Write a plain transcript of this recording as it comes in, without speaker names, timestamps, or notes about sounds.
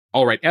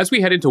All right, as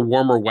we head into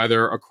warmer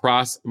weather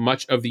across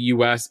much of the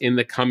US in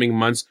the coming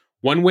months,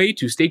 one way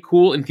to stay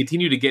cool and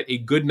continue to get a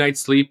good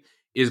night's sleep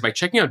is by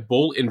checking out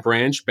Boll and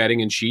Branch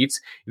bedding and sheets.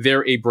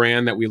 They're a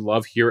brand that we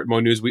love here at Mo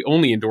News. We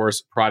only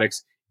endorse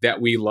products that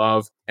we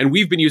love, and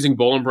we've been using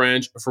Boll and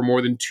Branch for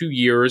more than 2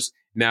 years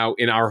now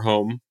in our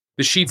home.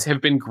 The sheets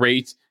have been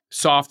great,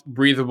 soft,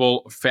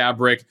 breathable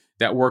fabric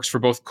that works for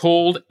both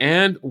cold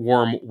and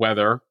warm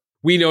weather.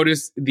 We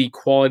noticed the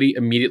quality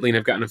immediately and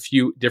have gotten a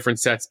few different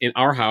sets in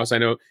our house. I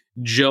know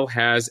Jill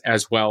has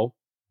as well.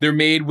 They're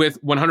made with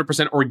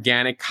 100%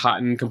 organic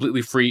cotton,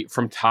 completely free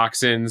from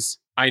toxins.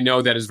 I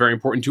know that is very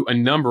important to a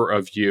number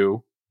of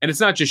you. And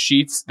it's not just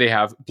sheets. They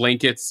have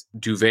blankets,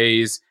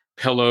 duvets,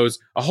 pillows,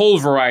 a whole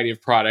variety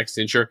of products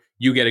to ensure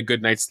you get a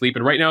good night's sleep.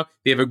 And right now,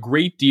 they have a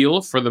great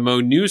deal for the Mo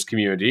News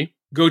community.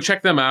 Go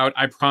check them out.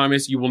 I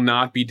promise you will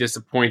not be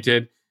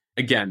disappointed.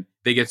 Again,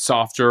 they get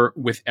softer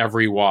with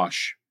every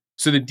wash.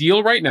 So the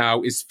deal right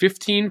now is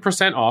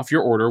 15% off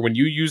your order when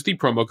you use the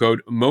promo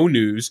code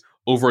MONEWS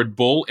over at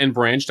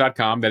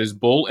bollandbranch.com. That is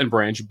Boll and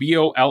Branch,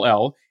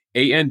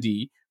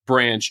 BOLLAND,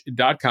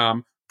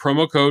 branch.com.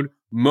 Promo code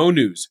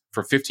MONEWS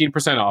for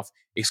 15% off.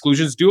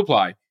 Exclusions do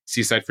apply.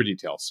 See site for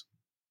details.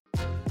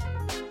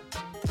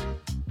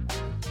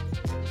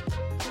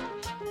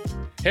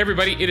 Hey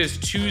everybody, it is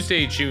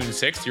Tuesday, June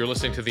 6th. You're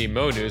listening to the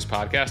Mo News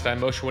podcast. I'm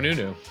Moshe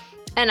Wanunu.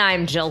 And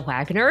I'm Jill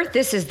Wagner.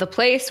 This is the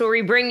place where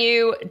we bring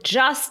you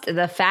just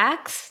the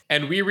facts.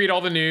 And we read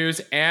all the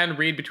news and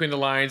read between the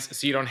lines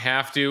so you don't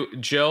have to.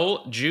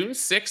 Jill, June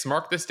 6th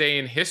marked this day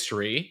in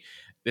history.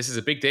 This is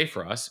a big day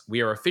for us. We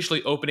are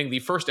officially opening the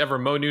first ever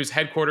Mo News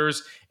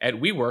headquarters at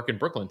WeWork in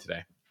Brooklyn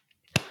today.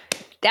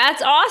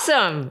 That's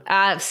awesome.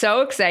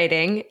 So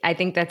exciting. I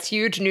think that's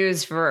huge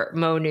news for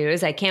Mo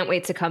News. I can't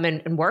wait to come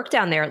in and work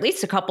down there at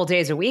least a couple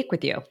days a week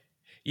with you.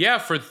 Yeah,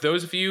 for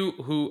those of you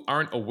who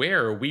aren't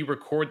aware, we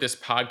record this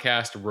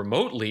podcast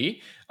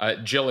remotely.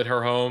 Jill at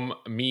her home,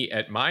 me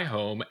at my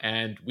home,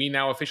 and we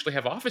now officially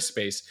have office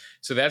space.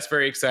 So that's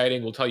very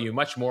exciting. We'll tell you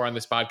much more on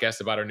this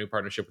podcast about our new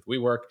partnership with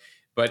WeWork.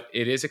 But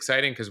it is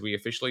exciting because we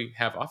officially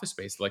have office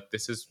space. Like,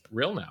 this is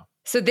real now.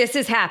 So this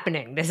is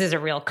happening. This is a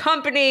real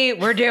company.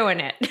 We're doing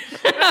it.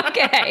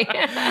 Okay.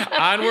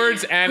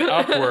 Onwards and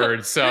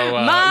upwards. So,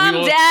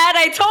 Mom, Dad,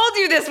 I told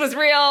you this was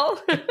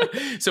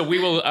real. So we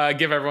will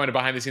give everyone a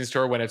behind-the-scenes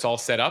tour when it's all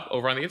set up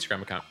over on the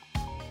Instagram account.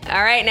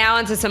 All right, now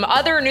onto some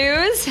other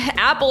news.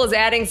 Apple is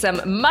adding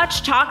some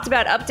much talked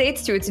about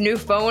updates to its new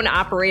phone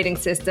operating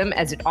system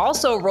as it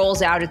also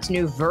rolls out its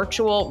new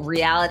virtual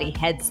reality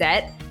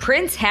headset.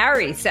 Prince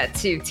Harry set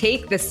to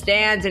take the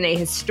stand in a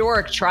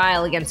historic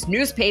trial against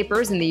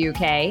newspapers in the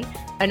UK.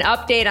 An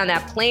update on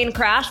that plane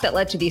crash that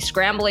led to the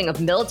scrambling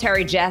of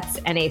military jets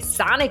and a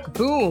sonic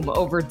boom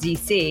over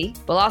DC.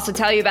 We'll also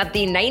tell you about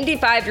the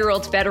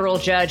 95-year-old federal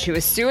judge who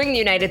is suing the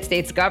United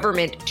States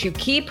government to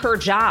keep her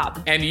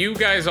job. And you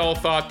guys all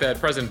thought that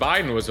President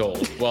Biden was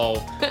old.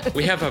 Well,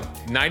 we have a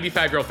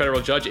 95-year-old federal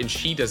judge, and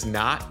she does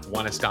not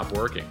want to stop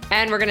working.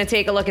 And we're going to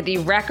take a look at the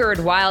record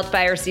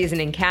wildfire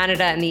season in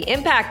Canada and the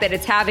impact that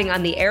it's having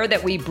on the air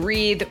that we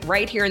breathe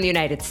right here in the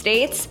United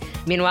States.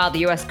 Meanwhile, the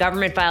U.S.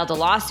 government filed a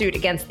lawsuit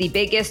against the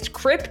biggest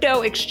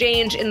crypto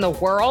exchange in the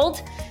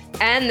world.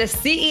 And the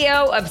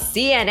CEO of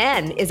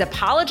CNN is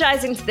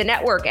apologizing to the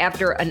network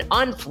after an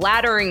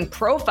unflattering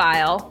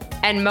profile.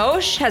 And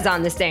Moshe has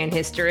on this day in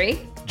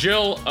history.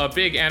 Jill, a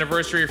big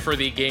anniversary for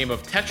the game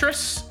of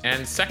Tetris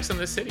and Sex and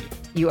the City.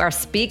 You are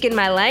speaking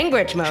my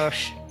language,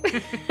 Moshe.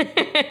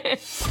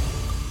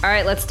 All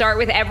right, let's start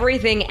with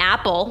everything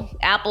Apple.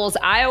 Apple's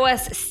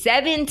iOS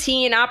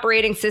 17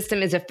 operating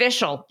system is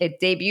official. It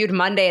debuted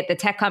Monday at the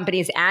tech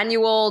company's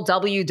annual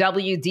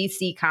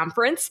WWDC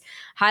conference.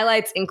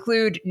 Highlights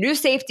include new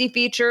safety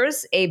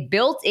features, a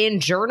built-in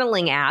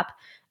journaling app,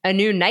 a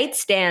new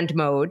nightstand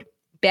mode,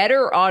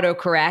 better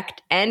autocorrect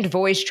and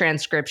voice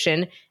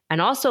transcription, and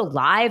also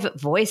live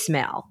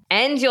voicemail.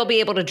 And you'll be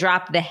able to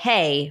drop the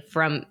hey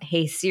from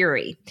Hey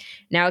Siri.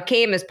 Now, it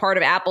came as part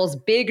of Apple's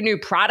big new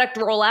product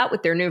rollout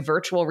with their new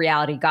virtual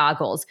reality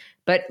goggles.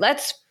 But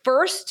let's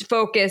first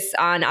focus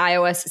on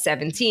iOS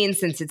 17,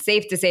 since it's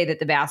safe to say that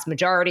the vast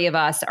majority of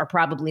us are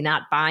probably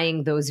not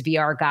buying those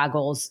VR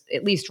goggles,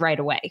 at least right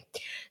away.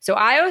 So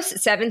iOS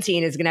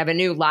 17 is going to have a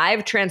new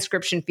live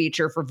transcription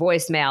feature for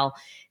voicemail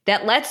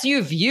that lets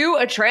you view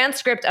a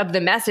transcript of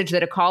the message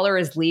that a caller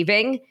is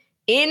leaving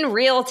in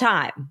real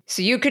time.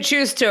 So you could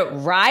choose to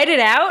ride it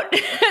out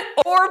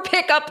or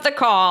pick up the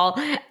call,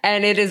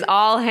 and it is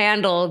all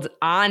handled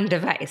on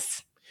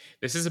device.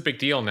 This is a big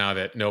deal now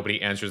that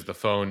nobody answers the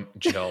phone,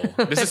 Jill.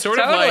 This is sort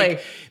Totally. of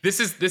like, this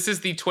is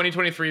the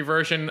 2023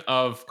 version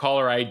of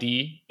caller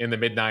ID in the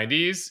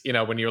mid-90s. You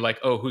know, when you're like,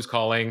 oh, who's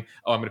calling?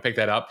 Oh, I'm going to pick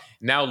that up.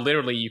 Now,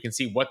 literally, you can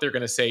see what they're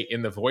going to say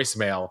in the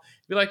voicemail.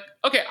 Be like,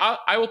 okay,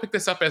 I will pick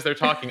this up as they're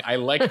talking. I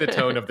like the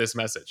tone of this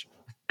message.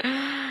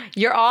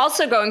 You're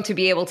also going to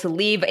be able to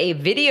leave a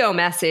video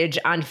message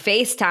on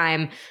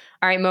FaceTime.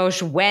 All right,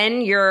 Moshe,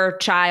 when your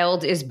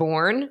child is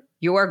born,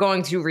 you are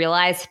going to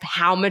realize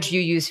how much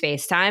you use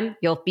FaceTime.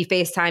 You'll be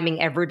FaceTiming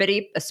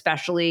everybody,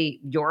 especially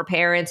your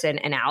parents and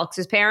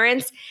Alex's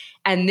parents.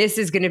 And this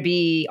is going to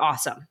be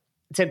awesome.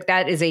 So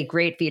that is a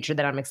great feature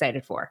that I'm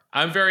excited for.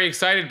 I'm very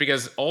excited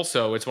because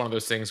also it's one of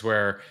those things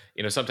where,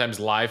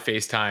 sometimes live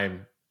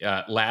FaceTime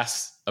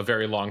lasts a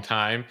very long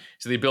time.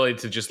 So the ability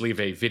to just leave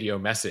a video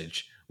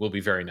message will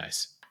be very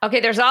nice. Okay,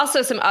 there's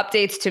also some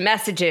updates to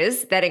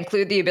messages that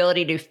include the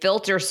ability to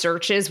filter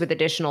searches with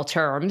additional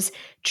terms,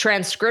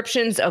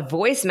 transcriptions of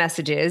voice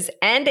messages,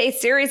 and a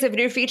series of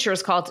new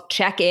features called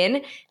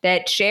Check-in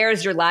that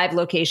shares your live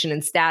location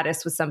and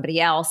status with somebody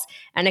else.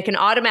 And it can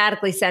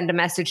automatically send a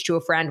message to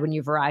a friend when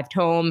you've arrived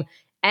home.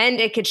 And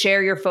it could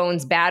share your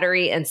phone's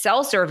battery and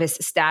cell service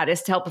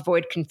status to help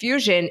avoid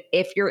confusion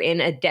if you're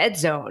in a dead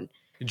zone.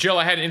 Jill,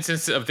 I had an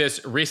instance of this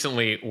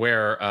recently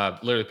where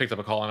literally picked up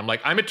a call and I'm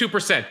like, I'm at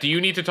 2%. Do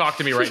you need to talk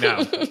to me right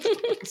now?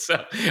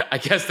 So I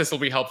guess this will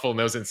be helpful in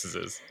those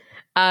instances.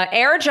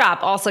 AirDrop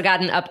also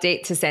got an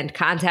update to send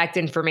contact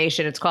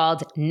information. It's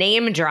called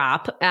Name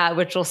Drop,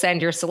 which will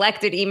send your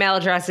selected email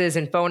addresses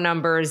and phone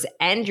numbers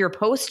and your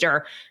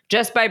poster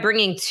just by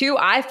bringing two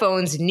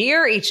iPhones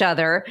near each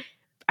other.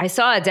 I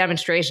saw a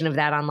demonstration of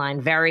that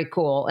online. Very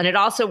cool. And it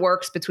also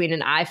works between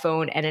an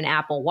iPhone and an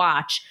Apple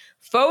Watch.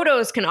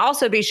 Photos can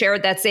also be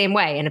shared that same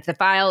way. And if the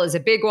file is a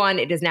big one,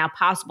 it is now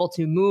possible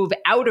to move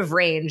out of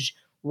range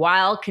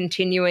while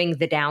continuing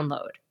the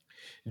download.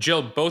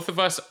 Jill, both of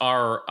us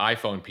are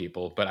iPhone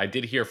people, but I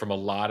did hear from a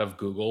lot of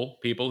Google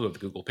people who have the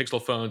Google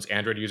Pixel phones,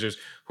 Android users,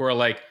 who are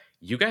like,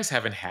 you guys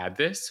haven't had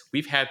this?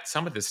 We've had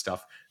some of this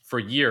stuff for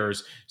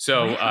years.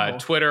 So Wow.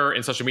 Twitter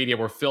and social media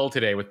were filled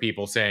today with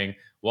people saying,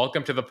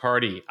 welcome to the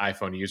party,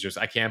 iPhone users.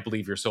 I can't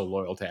believe you're so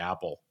loyal to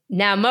Apple.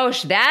 Now,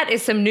 Moshe, that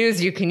is some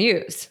news you can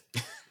use.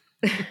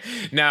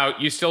 Now,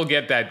 you still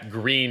get that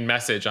green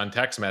message on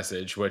text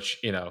message, which,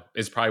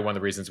 is probably one of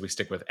the reasons we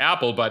stick with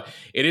Apple. But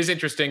it is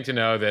interesting to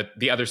know that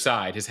the other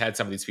side has had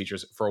some of these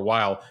features for a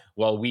while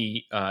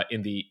we,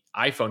 in the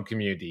iPhone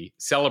community,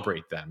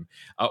 celebrate them.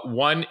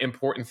 One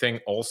important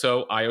thing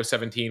also, iOS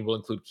 17 will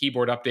include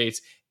keyboard updates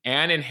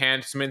and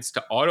enhancements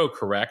to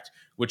autocorrect,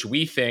 which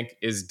we think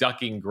is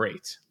ducking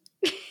great.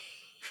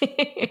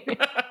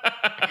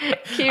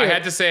 I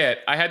had to say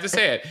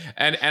it.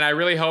 And I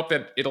really hope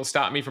that it'll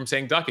stop me from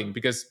saying ducking,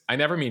 because I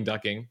never mean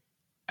ducking,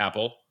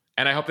 Apple.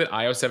 And I hope that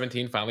iOS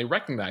 17 finally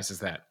recognizes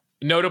that.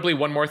 Notably,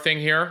 one more thing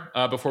here,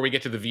 before we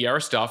get to the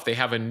VR stuff, they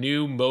have a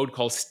new mode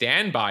called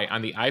Standby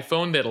on the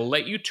iPhone that'll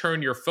let you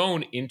turn your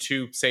phone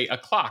into, say, a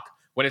clock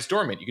when it's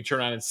dormant. You can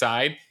turn it on its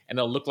side and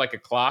it'll look like a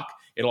clock.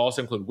 It'll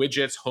also include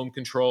widgets, home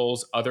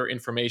controls, other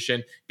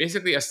information,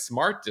 basically a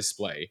smart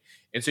display.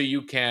 And so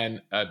you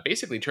can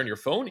basically turn your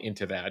phone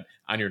into that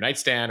on your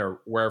nightstand or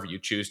wherever you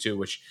choose to,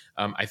 which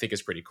I think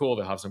is pretty cool.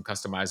 They'll have some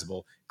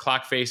customizable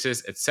clock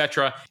faces,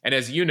 etc. And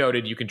as you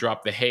noted, you can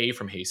drop the Hey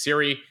from Hey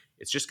Siri.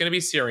 It's just going to be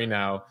Siri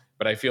now,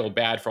 but I feel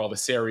bad for all the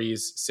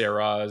Siris,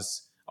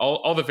 Sarahs,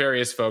 all the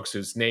various folks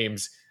whose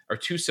names are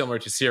too similar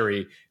to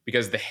Siri,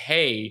 because the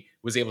Hey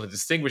was able to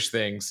distinguish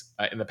things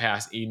in the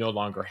past. You no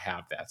longer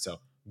have that. So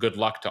good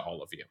luck to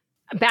all of you.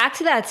 Back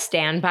to that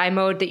standby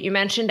mode that you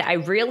mentioned, I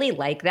really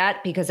like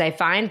that because I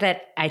find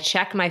that I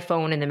check my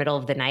phone in the middle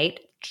of the night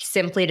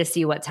simply to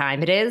see what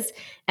time it is.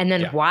 And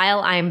then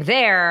while I'm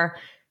there,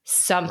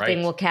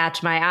 something will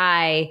catch my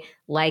eye,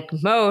 like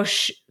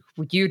Moshe,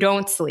 you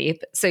don't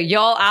sleep. So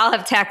I'll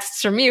have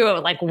texts from you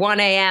at like 1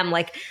 a.m.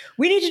 like,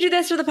 we need to do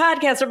this for the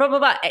podcast or blah, blah,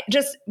 blah.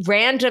 Just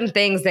random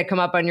things that come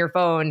up on your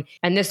phone.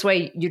 And this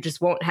way you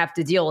just won't have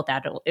to deal with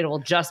that. It'll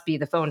just be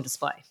the phone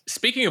display.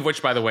 Speaking of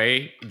which, by the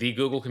way, the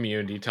Google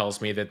community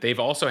tells me that they've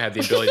also had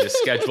the ability to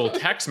schedule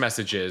text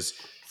messages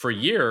for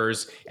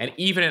years. And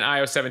even in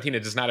iOS 17,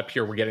 it does not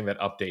appear we're getting that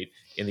update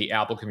in the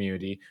Apple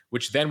community,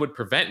 which then would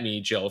prevent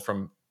me, Jill,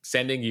 from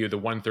sending you the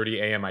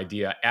 1:30 a.m.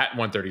 idea at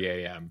 1:30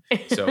 a.m.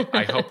 So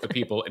I hope the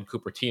people in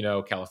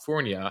Cupertino,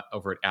 California,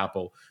 over at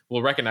Apple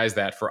will recognize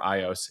that for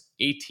iOS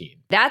 18.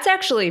 That's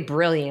actually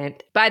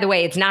brilliant. By the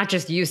way, it's not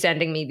just you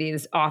sending me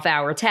these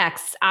off-hour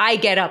texts. I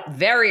get up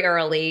very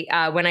early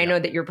when I know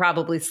that you're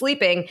probably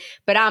sleeping,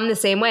 but I'm the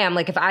same way. I'm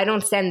like, if I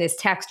don't send this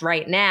text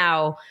right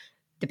now,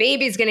 the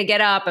baby's going to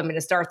get up, I'm going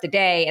to start the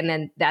day, and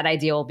then that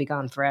idea will be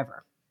gone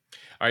forever.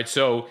 All right,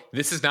 so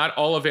this is not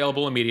all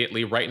available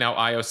immediately. Right now,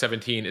 iOS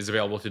 17 is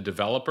available to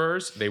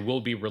developers. They will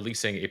be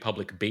releasing a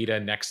public beta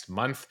next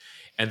month,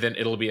 and then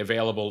it'll be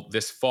available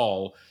this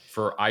fall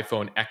for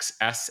iPhone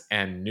XS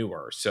and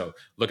newer. So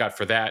look out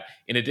for that.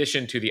 In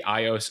addition to the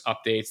iOS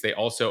updates, they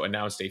also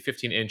announced a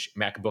 15-inch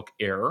MacBook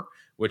Air,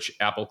 which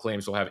Apple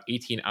claims will have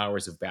 18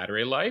 hours of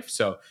battery life.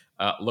 So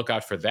look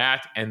out for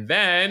that. And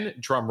then,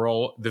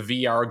 drumroll, the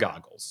VR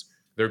goggles.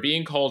 They're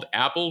being called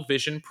Apple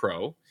Vision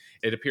Pro.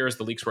 It appears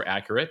the leaks were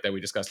accurate that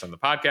we discussed on the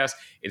podcast.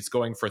 It's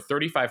going for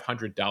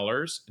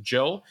 $3,500,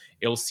 Jill.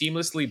 It'll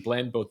seamlessly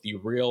blend both the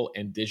real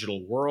and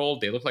digital world.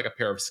 They look like a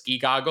pair of ski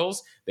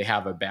goggles. They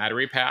have a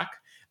battery pack.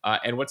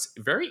 And what's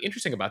very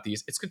interesting about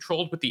these, it's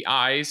controlled with the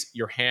eyes,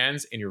 your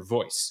hands, and your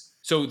voice.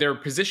 So they're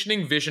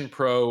positioning Vision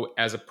Pro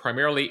as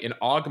primarily an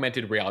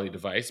augmented reality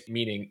device,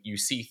 meaning you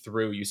see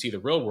the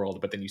real world,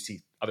 but then you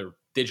see other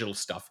digital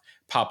stuff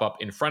pop up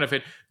in front of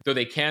it. Though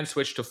they can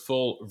switch to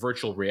full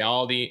virtual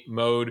reality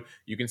mode.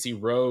 You can see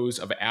rows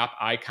of app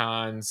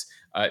icons.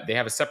 They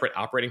have a separate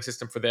operating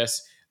system for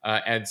this.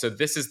 And so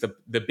this is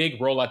the big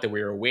rollout that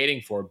we were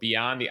waiting for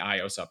beyond the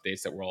iOS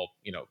updates that we'll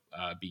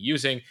be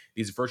using,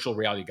 these virtual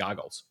reality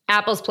goggles.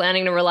 Apple's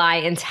planning to rely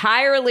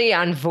entirely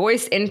on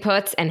voice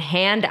inputs and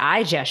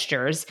hand-eye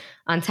gestures.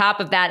 On top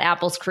of that,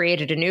 Apple's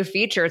created a new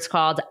feature. It's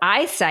called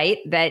EyeSight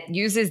that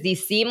uses the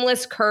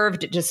seamless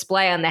curved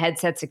display on the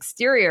headset's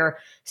exterior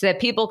so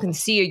that people can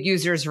see a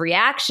user's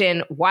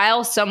reaction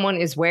while someone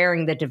is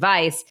wearing the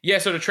device. Yeah,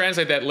 so to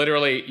translate that,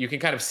 literally, you can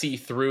kind of see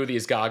through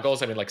these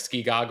goggles, like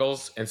ski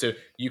goggles. And so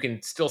you can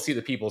still see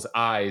the people's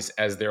eyes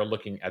as they're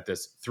looking at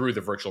this through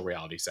the virtual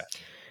reality set.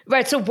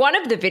 Right. So one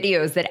of the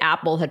videos that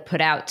Apple had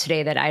put out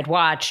today that I'd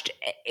watched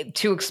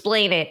to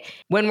explain it,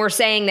 when we're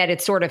saying that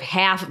it's sort of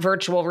half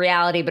virtual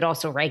reality, but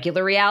also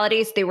regular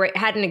realities, they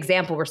had an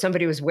example where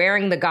somebody was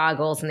wearing the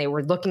goggles and they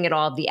were looking at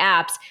all of the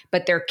apps,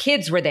 but their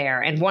kids were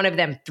there. And one of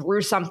them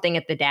threw something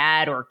at the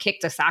dad or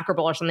kicked a soccer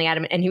ball or something at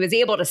him. And he was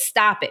able to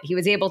stop it. He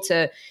was able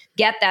to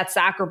get that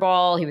soccer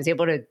ball. He was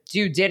able to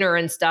do dinner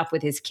and stuff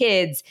with his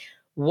kids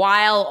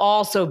while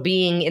also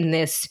being in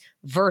this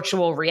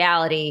virtual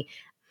reality.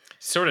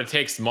 Sort of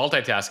takes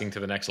multitasking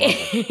to the next level.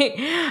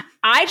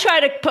 I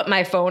try to put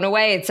my phone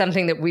away. It's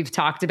something that we've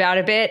talked about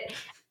a bit.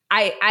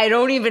 I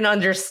don't even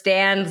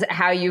understand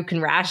how you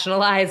can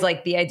rationalize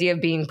like the idea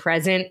of being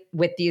present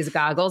with these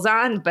goggles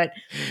on, but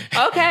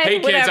okay. Hey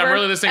kids, whatever. I'm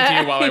really listening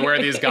to you while I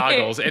wear these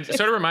goggles. It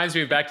sort of reminds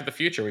me of Back to the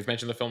Future. We've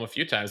mentioned the film a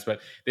few times,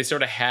 but they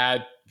sort of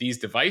had these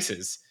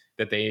devices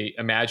that they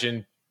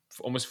imagined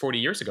almost 40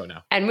 years ago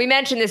now. And we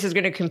mentioned this is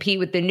going to compete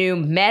with the new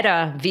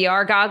Meta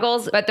VR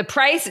goggles, but the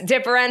price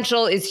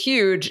differential is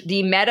huge.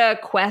 The Meta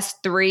Quest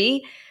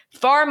 3,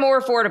 far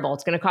more affordable.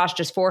 It's going to cost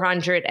just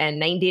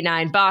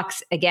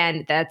 $499.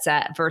 Again, that's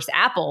versus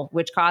Apple,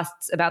 which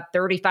costs about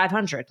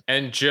 $3,500.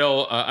 And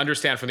Jill,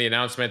 understand from the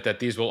announcement that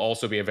these will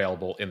also be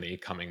available in the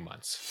coming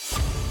months.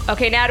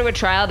 Okay, now to a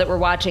trial that we're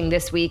watching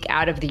this week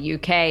out of the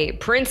UK.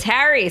 Prince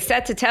Harry is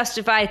set to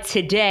testify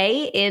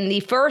today in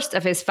the first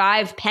of his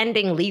 5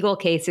 pending legal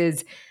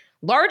cases,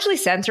 largely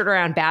centered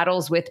around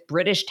battles with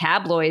British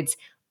tabloids.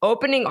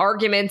 Opening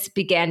arguments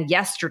began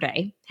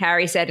yesterday.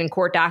 Harry said in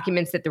court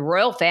documents that the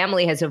royal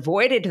family has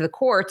avoided the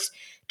courts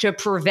to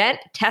prevent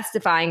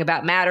testifying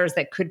about matters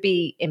that could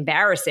be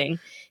embarrassing.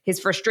 His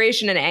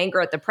frustration and anger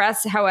at the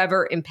press,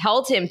 however,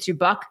 impelled him to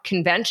buck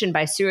convention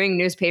by suing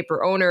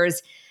newspaper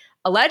owners,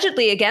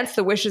 allegedly against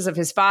the wishes of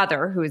his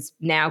father, who is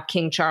now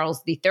King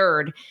Charles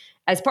III.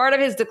 As part of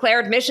his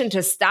declared mission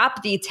to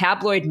stop the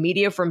tabloid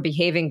media from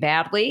behaving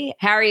badly,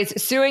 Harry is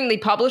suing the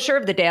publisher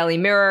of the Daily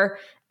Mirror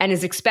and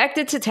is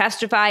expected to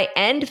testify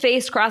and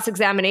face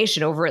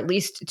cross-examination over at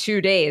least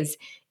 2 days.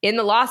 In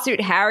the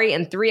lawsuit, Harry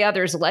and 3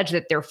 others allege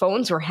that their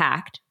phones were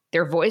hacked,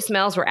 their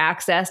voicemails were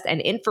accessed,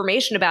 and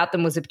information about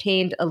them was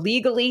obtained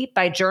illegally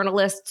by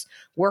journalists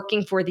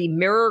working for the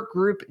Mirror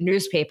Group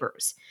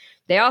newspapers.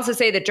 They also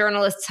say that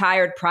journalists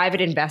hired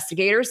private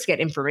investigators to get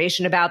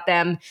information about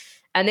them.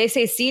 And they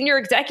say senior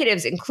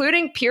executives,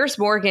 including Piers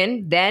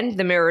Morgan, then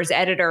the Mirror's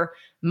editor,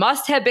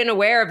 must have been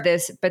aware of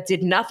this, but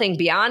did nothing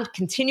beyond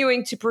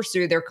continuing to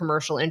pursue their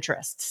commercial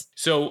interests.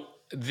 So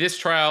this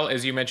trial,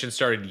 as you mentioned,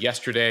 started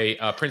yesterday.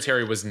 Prince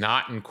Harry was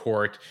not in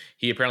court.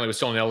 He apparently was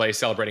still in LA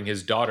celebrating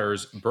his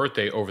daughter's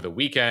birthday over the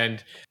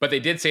weekend. But they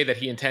did say that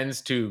he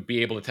intends to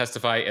be able to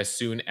testify as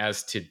soon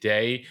as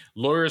today.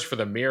 Lawyers for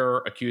the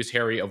Mirror accused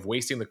Harry of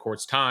wasting the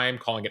court's time,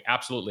 calling it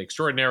absolutely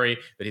extraordinary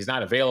that he's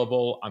not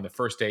available on the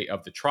first day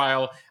of the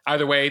trial.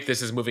 Either way,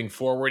 this is moving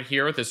forward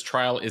here. This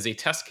trial is a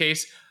test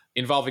case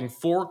involving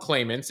 4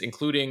 claimants,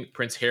 including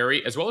Prince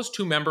Harry, as well as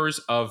 2 members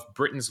of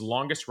Britain's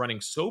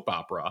longest-running soap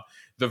opera.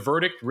 The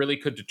verdict really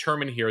could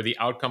determine here the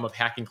outcome of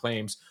hacking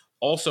claims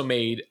also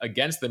made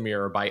against the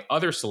Mirror by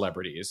other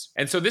celebrities.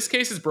 And so this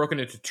case is broken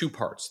into 2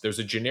 parts. There's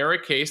a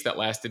generic case that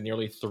lasted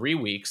nearly 3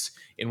 weeks,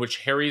 in which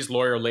Harry's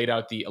lawyer laid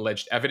out the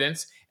alleged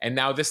evidence, and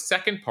now this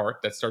second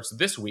part that starts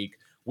this week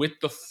with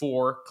the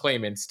 4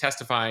 claimants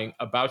testifying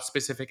about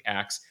specific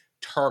acts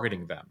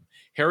targeting them.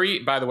 Harry,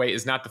 by the way,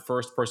 is not the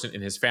first person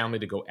in his family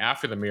to go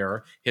after the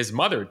Mirror. His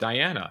mother,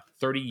 Diana,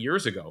 30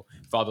 years ago,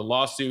 filed a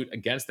lawsuit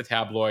against the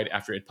tabloid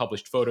after it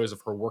published photos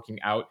of her working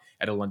out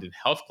at a London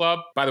health club.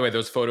 By the way,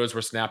 those photos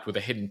were snapped with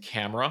a hidden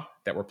camera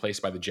that were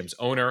placed by the gym's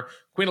owner.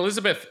 Queen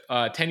Elizabeth,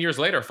 10 years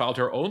later, filed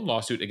her own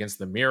lawsuit against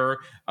the Mirror.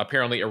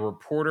 Apparently, a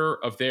reporter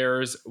of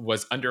theirs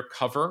was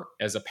undercover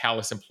as a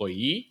palace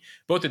employee.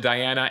 Both the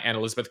Diana and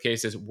Elizabeth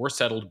cases were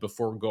settled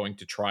before going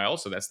to trial,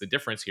 so that's the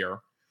difference here.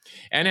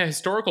 And a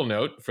historical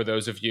note for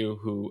those of you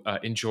who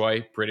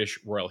enjoy British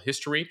royal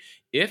history: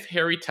 if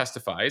Harry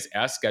testifies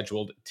as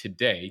scheduled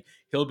today,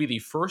 he'll be the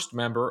first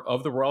member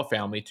of the royal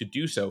family to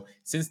do so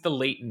since the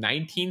late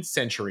 19th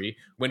century,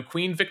 when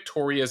Queen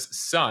Victoria's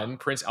son,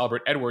 Prince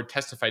Albert Edward,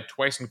 testified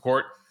twice in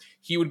court.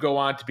 He would go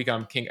on to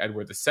become King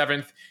Edward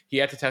VII. He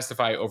had to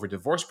testify over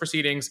divorce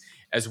proceedings,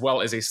 as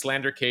well as a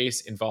slander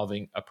case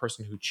involving a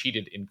person who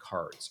cheated in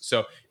cards.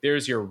 So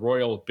there's your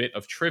royal bit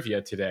of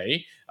trivia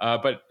today.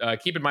 But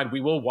keep in mind,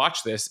 we will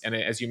watch this. And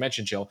as you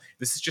mentioned, Jill,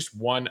 this is just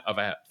one of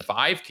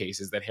 5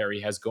 cases that Harry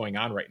has going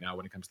on right now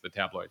when it comes to the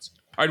tabloids.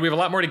 All right, we have a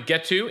lot more to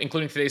get to,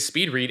 including today's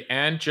speed read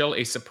and, Jill,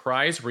 a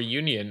surprise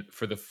reunion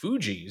for the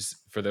Fugees,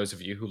 for those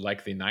of you who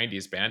like the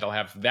 90s band. I'll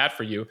have that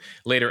for you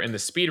later in the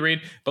speed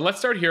read. But let's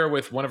start here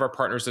with one of our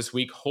partners this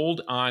week,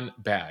 Hold On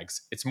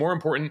Bags. It's more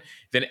important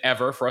than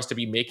ever for us to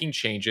be making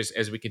changes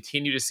as we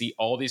continue to see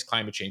all these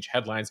climate change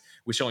headlines.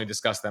 We shall only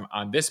discuss them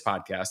on this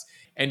podcast.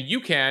 And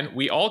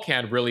we all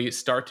can really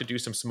start to do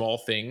some small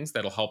things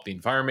that'll help the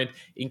environment,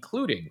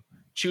 including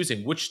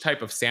choosing which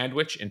type of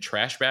sandwich and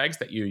trash bags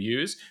that you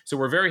use. So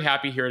we're very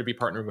happy here to be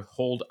partnered with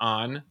Hold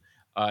On.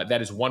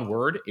 That is one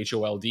word,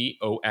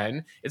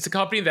 HOLDON. It's a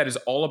company that is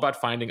all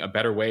about finding a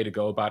better way to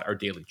go about our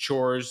daily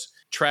chores.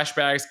 Trash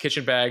bags,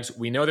 kitchen bags,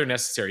 we know they're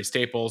necessary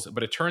staples,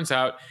 but it turns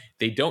out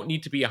they don't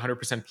need to be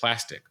 100%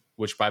 plastic,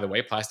 which, by the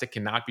way, plastic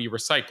cannot be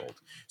recycled.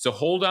 So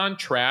Hold On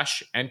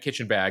trash and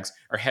kitchen bags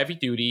are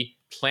heavy-duty,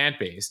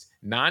 plant-based,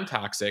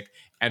 non-toxic,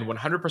 and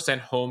 100%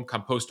 home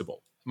compostable.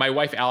 My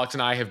wife, Alex,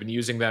 and I have been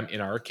using them in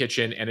our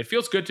kitchen, and it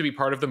feels good to be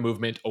part of the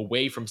movement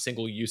away from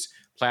single-use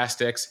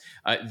plastics.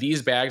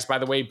 These bags, by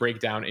the way, break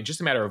down in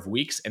just a matter of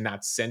weeks and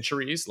not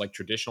centuries like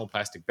traditional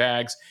plastic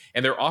bags.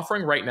 And they're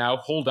offering right now,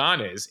 Hold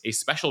On is, a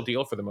special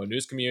deal for the Mo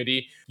News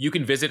community. You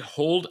can visit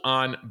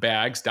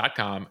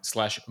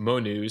holdonbags.com/Mo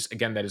News.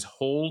 Again, that is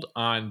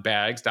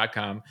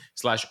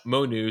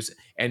holdonbags.com/Mo News.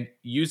 And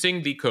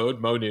using the code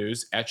Mo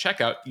News at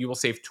checkout, you will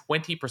save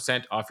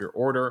 20% off your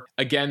order.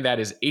 Again, that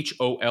is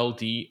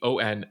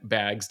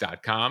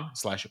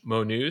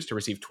holdonbags.com/Mo News to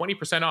receive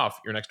 20% off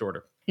your next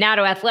order. Now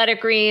to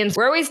Athletic Greens.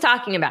 We're always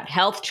talking about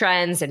health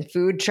trends and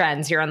food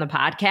trends here on the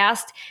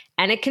podcast,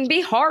 and it can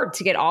be hard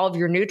to get all of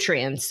your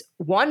nutrients.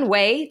 One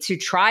way to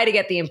try to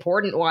get the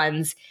important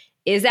ones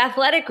is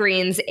Athletic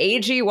Greens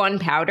AG1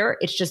 powder.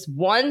 It's just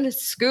 1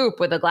 scoop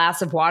with a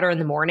glass of water in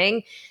the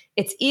morning.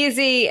 It's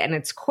easy and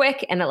it's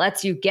quick, and it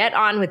lets you get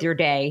on with your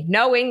day,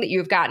 knowing that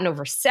you've gotten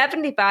over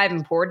 75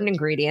 important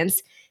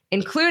ingredients,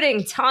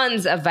 including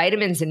tons of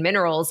vitamins and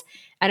minerals.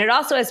 And it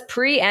also has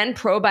pre and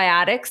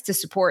probiotics to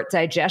support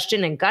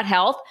digestion and gut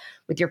health.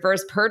 With your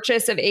first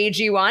purchase of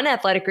AG1,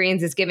 Athletic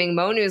Greens is giving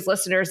Mo News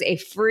listeners a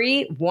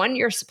free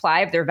 1-year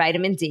supply of their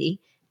vitamin D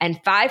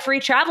and 5 free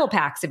travel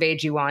packs of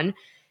AG1.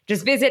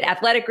 Just visit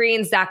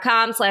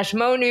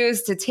athleticgreens.com/Mo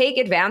News to take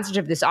advantage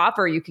of this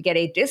offer. You could get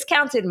a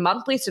discounted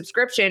monthly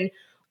subscription,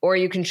 or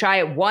you can try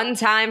it one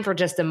time for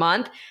just a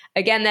month.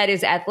 Again, that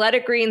is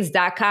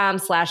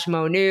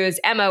athleticgreens.com/Mo News,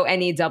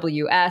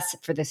 MONEWS,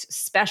 for this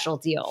special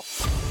deal.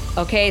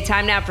 Okay,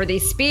 time now for the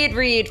speed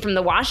read from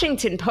the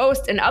Washington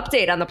Post, an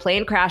update on the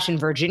plane crash in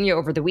Virginia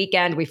over the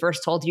weekend. We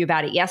first told you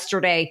about it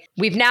yesterday.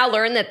 We've now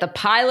learned that the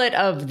pilot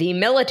of the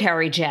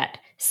military jet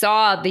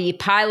saw the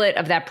pilot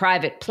of that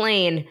private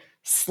plane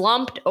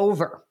slumped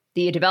over.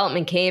 The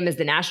development came as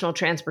the National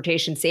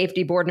Transportation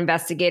Safety Board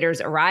investigators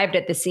arrived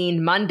at the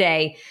scene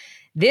Monday.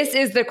 This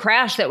is the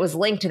crash that was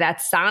linked to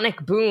that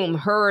sonic boom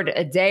heard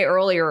a day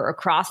earlier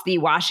across the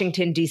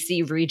Washington,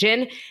 D.C.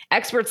 region.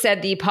 Experts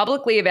said the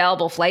publicly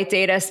available flight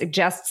data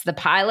suggests the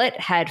pilot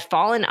had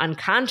fallen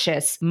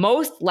unconscious,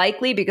 most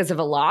likely because of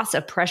a loss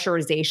of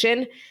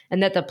pressurization,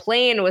 and that the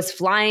plane was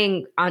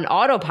flying on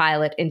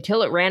autopilot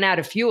until it ran out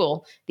of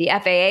fuel. The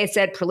FAA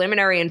said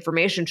preliminary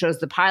information shows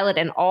the pilot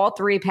and all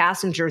 3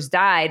 passengers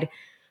died,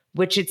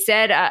 which it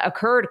said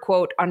occurred,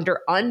 quote, under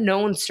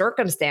unknown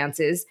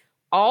circumstances.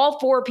 All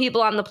 4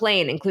 people on the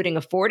plane, including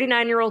a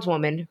 49-year-old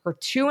woman, her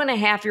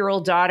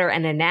 2.5-year-old daughter,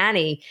 and a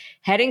nanny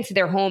heading to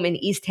their home in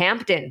East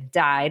Hampton,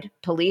 died.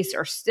 Police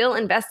are still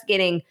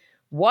investigating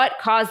what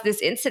caused this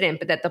incident,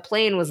 but that the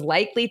plane was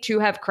likely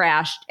to have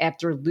crashed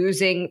after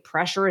losing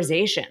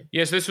pressurization.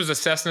 Yes, this was a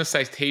Cessna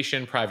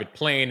Citation private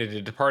plane. It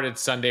had departed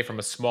Sunday from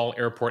a small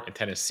airport in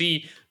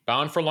Tennessee,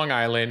 bound for Long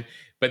Island.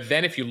 But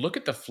then if you look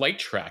at the flight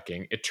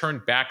tracking, it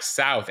turned back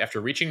south after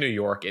reaching New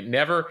York. It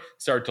never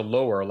started to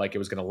lower like it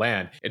was going to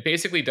land. It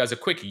basically does a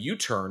quick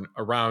U-turn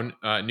around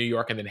New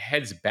York and then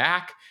heads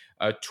back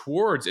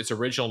towards its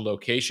original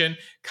location.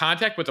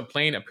 Contact with the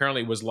plane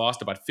apparently was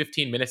lost about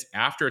 15 minutes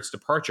after its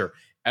departure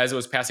as it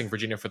was passing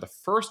Virginia for the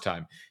first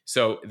time.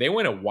 So they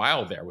went a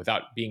while there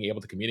without being able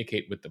to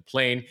communicate with the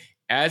plane.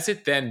 As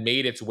it then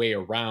made its way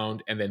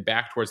around and then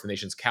back towards the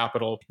nation's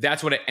capital,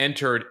 that's when it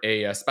entered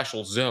a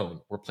special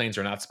zone where planes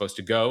are not supposed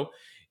to go.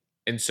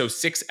 And so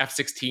 6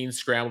 F-16s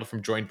scrambled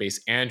from Joint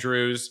Base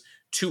Andrews,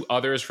 2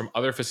 others from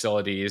other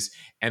facilities,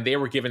 and they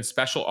were given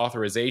special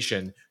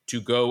authorization to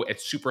go at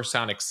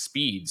supersonic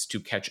speeds to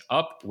catch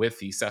up with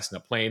the Cessna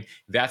plane.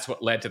 That's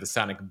what led to the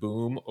sonic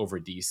boom over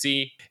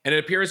DC. And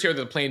it appears here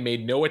that the plane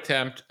made no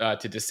attempt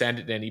to descend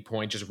at any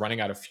point, just running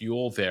out of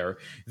fuel there.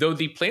 Though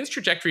the plane's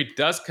trajectory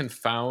does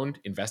confound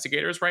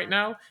investigators right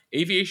now,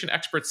 aviation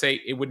experts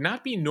say it would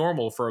not be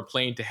normal for a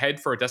plane to head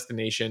for a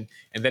destination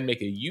and then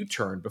make a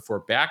U-turn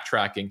before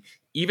backtracking,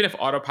 even if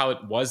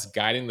autopilot was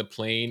guiding the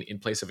plane in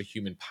place of a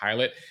human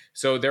pilot.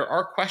 So there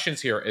are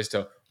questions here as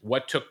to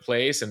what took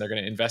place, and they're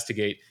going to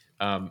investigate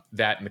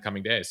that in the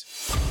coming days.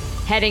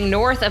 Heading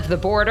north of the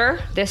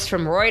border, this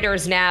from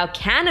Reuters now,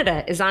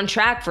 Canada is on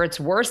track for its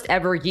worst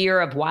ever year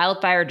of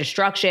wildfire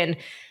destruction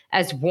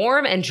as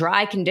warm and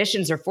dry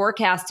conditions are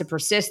forecast to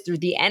persist through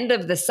the end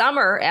of the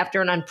summer after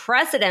an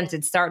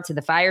unprecedented start to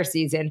the fire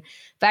season.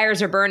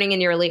 Fires are burning in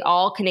nearly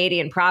all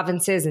Canadian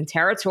provinces and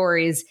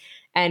territories,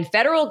 and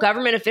federal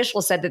government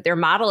officials said that their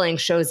modeling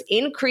shows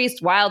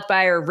increased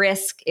wildfire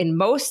risk in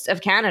most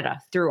of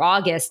Canada through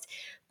August.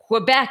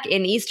 Quebec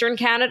in eastern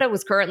Canada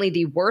was currently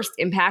the worst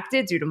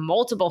impacted due to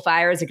multiple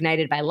fires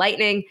ignited by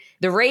lightning.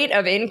 The rate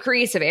of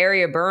increase of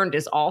area burned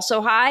is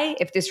also high.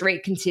 If this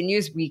rate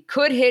continues, we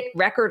could hit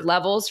record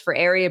levels for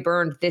area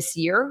burned this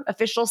year,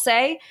 officials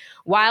say.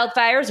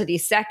 Wildfires are the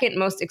second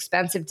most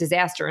expensive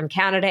disaster in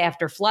Canada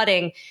after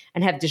flooding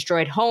and have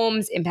destroyed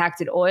homes,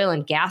 impacted oil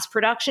and gas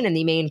production in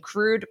the main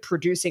crude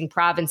producing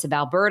province of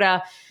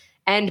Alberta,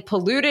 and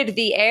polluted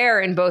the air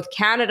in both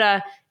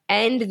Canada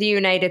and the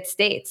United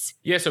States.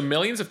 Yeah, so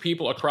millions of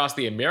people across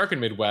the American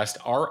Midwest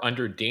are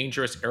under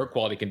dangerous air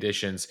quality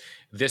conditions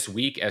this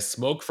week as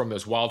smoke from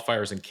those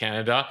wildfires in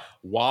Canada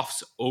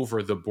wafts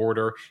over the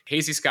border.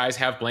 Hazy skies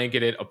have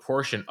blanketed a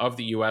portion of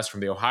the U.S. from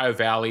the Ohio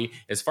Valley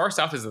as far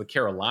south as the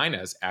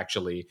Carolinas,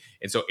 actually.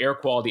 And so air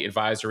quality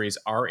advisories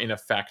are in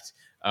effect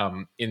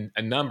in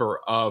a number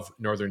of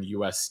northern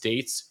U.S.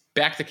 states.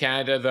 Back to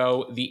Canada,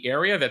 though, the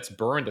area that's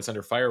burned, that's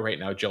under fire right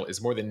now, Jill,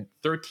 is more than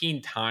 13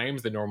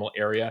 times the normal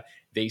area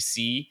they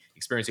see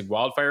experiencing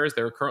wildfires.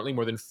 There are currently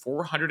more than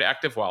 400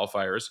 active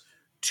wildfires,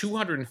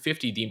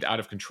 250 deemed out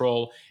of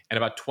control, and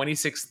about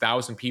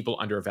 26,000 people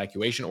under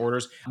evacuation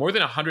orders. More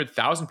than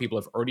 100,000 people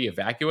have already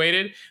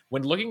evacuated.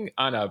 When looking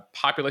on a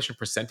population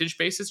percentage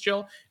basis,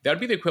 Jill, that would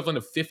be the equivalent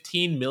of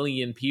 15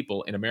 million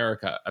people in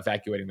America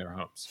evacuating their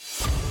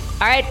homes.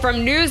 All right, from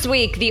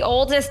Newsweek, the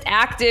oldest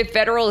active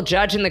federal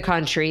judge in the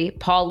country,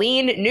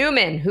 Pauline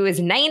Newman, who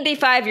is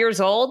 95 years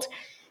old,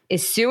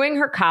 is suing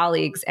her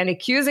colleagues and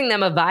accusing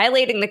them of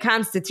violating the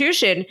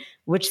Constitution,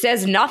 which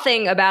says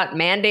nothing about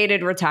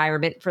mandated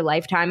retirement for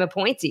lifetime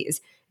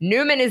appointees.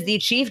 Newman is the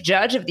chief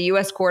judge of the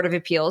U.S. Court of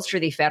Appeals for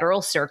the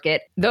Federal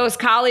Circuit. Those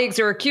colleagues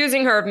are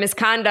accusing her of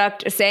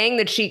misconduct, saying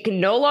that she can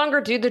no longer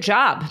do the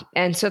job.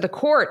 And so the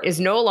court is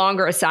no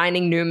longer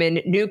assigning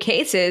Newman new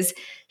cases.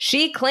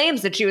 She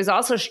claims that she was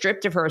also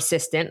stripped of her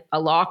assistant,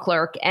 a law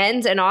clerk,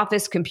 and an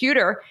office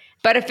computer.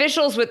 But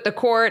officials with the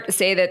court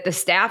say that the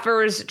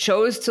staffers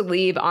chose to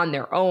leave on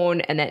their own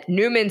and that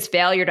Newman's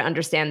failure to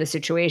understand the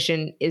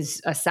situation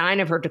is a sign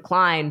of her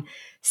decline.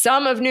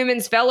 Some of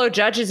Newman's fellow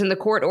judges in the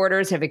court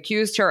orders have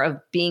accused her of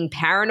being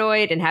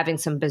paranoid and having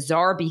some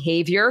bizarre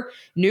behavior.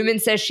 Newman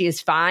says she is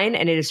fine,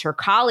 and it is her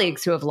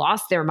colleagues who have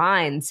lost their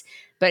minds.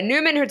 But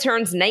Newman, who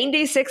turns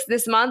 96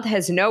 this month,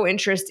 has no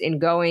interest in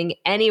going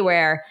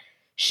anywhere.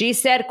 She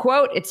said,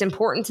 quote, "It's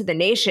important to the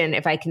nation,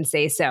 if I can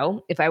say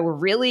so. If I were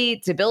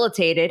really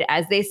debilitated,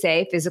 as they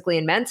say, physically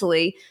and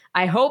mentally,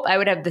 I hope I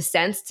would have the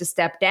sense to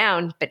step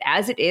down. But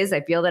as it is,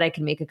 I feel that I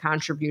can make a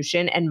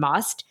contribution and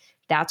must.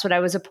 That's what I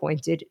was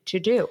appointed to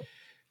do."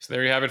 So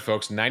there you have it,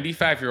 folks.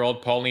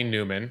 95-year-old Pauline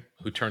Newman,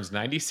 who turns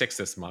 96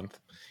 this month,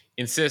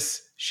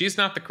 insists she's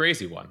not the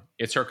crazy one.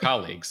 It's her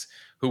colleagues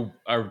who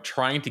are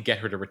trying to get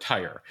her to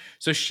retire.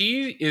 So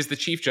she is the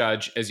chief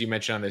judge, as you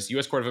mentioned, on this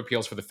U.S. Court of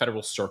Appeals for the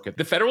Federal Circuit.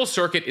 The Federal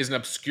Circuit is an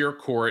obscure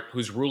court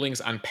whose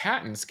rulings on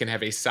patents can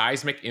have a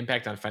seismic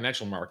impact on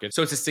financial markets.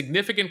 So it's a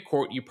significant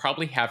court you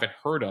probably haven't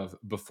heard of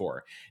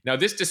before. Now,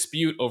 this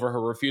dispute over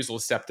her refusal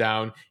to step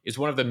down is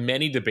one of the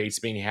many debates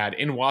being had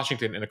in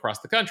Washington and across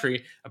the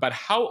country about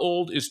how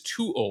old is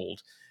too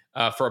old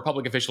for a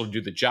public official to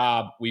do the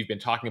job. We've been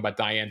talking about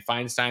Dianne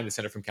Feinstein, the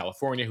senator from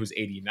California, who's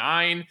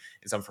 89.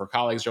 And some of her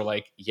colleagues are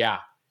like, yeah,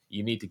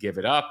 you need to give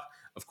it up.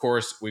 Of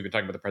course, we've been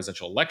talking about the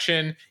presidential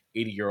election,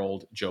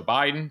 80-year-old Joe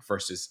Biden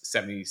versus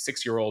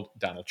 76-year-old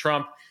Donald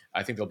Trump.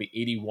 I think they'll be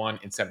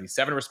 81 and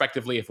 77,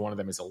 respectively, if one of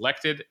them is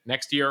elected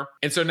next year.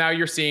 And so now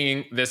you're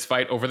seeing this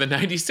fight over the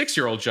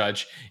 96-year-old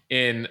judge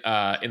in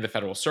the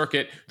federal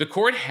circuit. The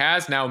court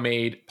has now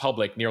made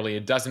public nearly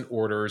a dozen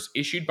orders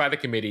issued by the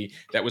committee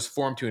that was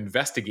formed to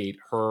investigate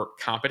her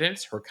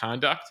competence, her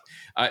conduct.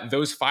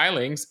 Those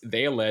filings,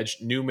 they allege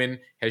Newman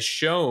has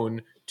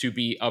shown to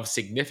be of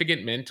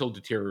significant mental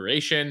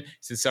deterioration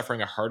since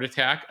suffering a heart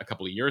attack a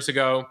couple of years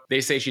ago.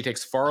 They say she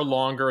takes far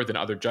longer than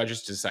other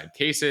judges to decide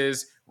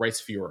cases,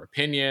 writes fewer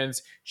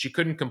opinions. She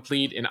couldn't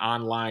complete an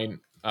online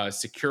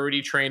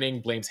security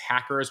training, blames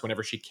hackers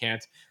whenever she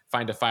can't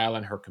find a file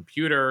on her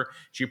computer.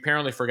 She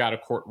apparently forgot a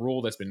court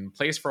rule that's been in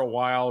place for a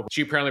while.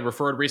 She apparently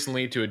referred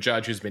recently to a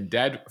judge who's been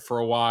dead for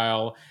a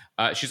while.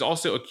 She's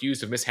also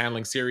accused of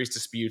mishandling serious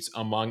disputes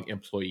among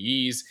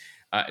employees.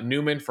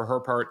 Newman, for her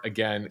part,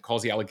 again,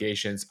 calls the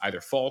allegations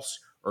either false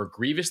or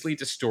grievously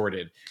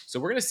distorted. So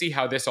we're going to see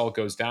how this all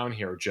goes down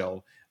here,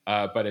 Jill.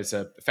 But it's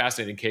a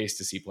fascinating case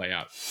to see play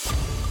out.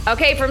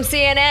 Okay, from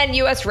CNN,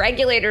 U.S.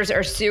 regulators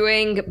are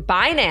suing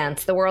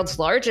Binance, the world's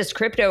largest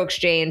crypto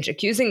exchange,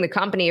 accusing the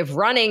company of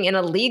running an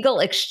illegal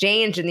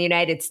exchange in the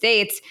United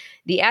States.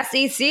 The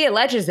SEC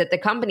alleges that the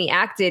company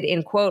acted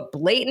in, quote,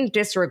 blatant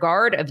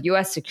disregard of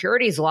U.S.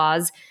 securities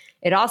laws.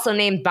 It also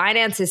named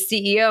Binance's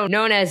CEO,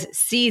 known as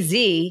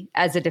CZ,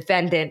 as a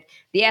defendant.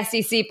 The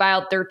SEC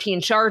filed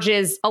 13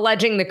 charges,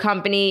 alleging the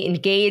company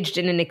engaged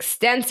in an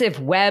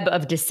extensive web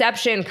of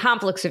deception,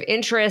 conflicts of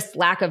interest,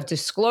 lack of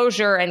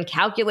disclosure, and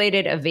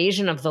calculated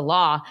evasion of the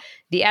law.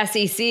 The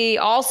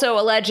SEC also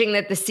alleging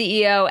that the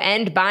CEO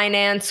and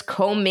Binance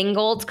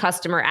commingled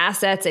customer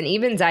assets and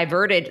even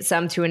diverted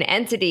some to an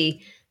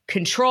entity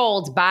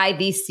controlled by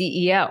the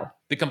CEO.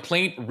 The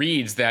complaint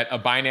reads that a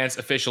Binance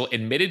official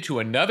admitted to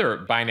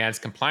another Binance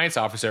compliance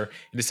officer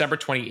in December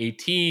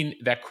 2018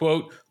 that,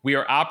 quote, "We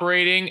are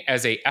operating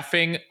as a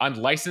effing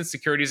unlicensed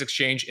securities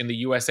exchange in the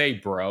USA,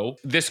 bro."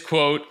 This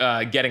quote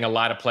getting a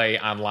lot of play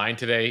online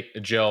today,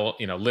 Jill,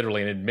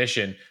 literally an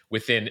admission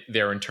within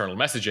their internal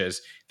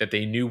messages that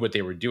they knew what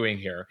they were doing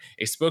here.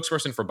 A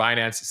spokesperson for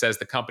Binance says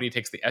the company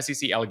takes the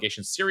SEC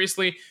allegations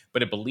seriously,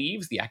 but it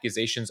believes the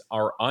accusations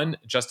are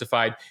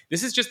unjustified.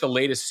 This is just the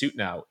latest suit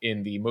now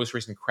in the most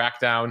recent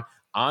crackdown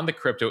on the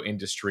crypto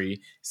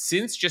industry.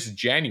 Since just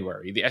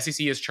January, the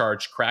SEC has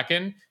charged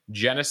Kraken,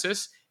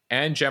 Genesis,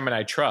 and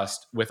Gemini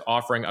Trust with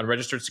offering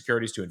unregistered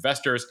securities to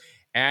investors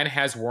and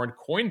has warned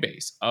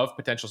Coinbase of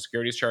potential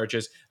securities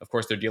charges. Of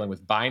course, they're dealing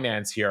with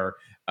Binance here,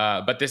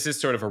 but this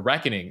is sort of a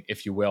reckoning,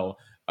 if you will,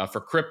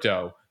 for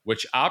crypto,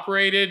 which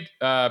operated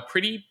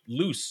pretty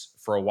loose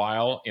for a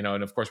while, and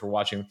of course, we're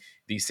watching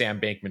the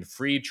Sam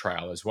Bankman-Fried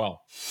trial as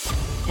well.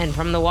 And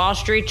from the Wall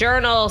Street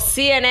Journal,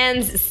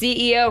 CNN's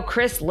CEO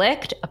Chris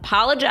Licht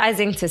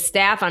apologizing to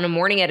staff on a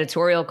morning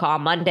editorial call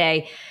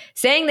Monday,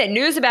 saying that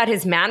news about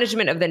his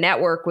management of the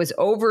network was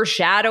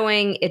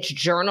overshadowing its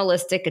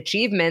journalistic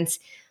achievements.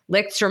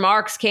 Licht's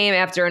remarks came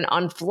after an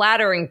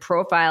unflattering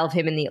profile of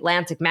him in The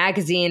Atlantic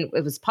magazine.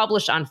 It was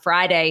published on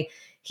Friday.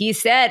 He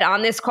said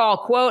on this call,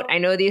 quote, "I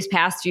know these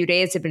past few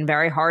days have been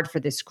very hard for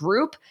this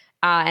group.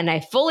 And I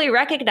fully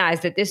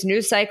recognize that this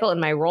news cycle and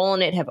my role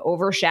in it have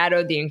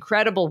overshadowed the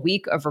incredible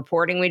week of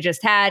reporting we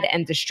just had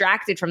and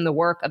distracted from the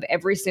work of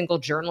every single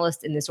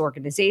journalist in this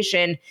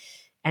organization.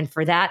 And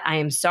for that, I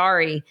am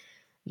sorry."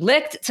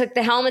 Licht took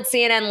the helm at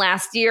CNN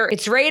last year.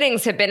 Its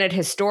ratings have been at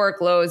historic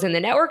lows, and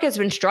the network has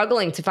been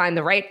struggling to find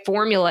the right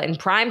formula in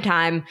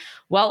primetime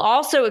while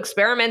also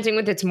experimenting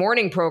with its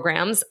morning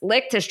programs.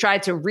 Licht has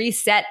tried to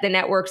reset the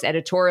network's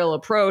editorial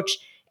approach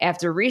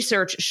after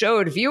research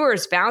showed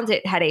viewers found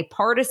it had a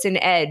partisan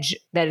edge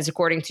that is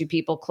according to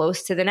people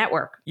close to the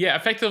network. Yeah,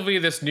 effectively,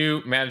 this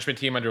new management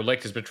team under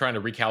Licht has been trying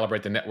to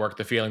recalibrate the network,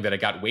 the feeling that it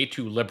got way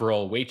too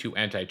liberal, way too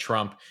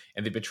anti-Trump,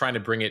 and they've been trying to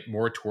bring it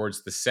more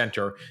towards the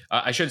center.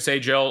 I should say,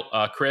 Jill,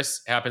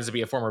 Chris happens to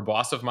be a former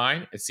boss of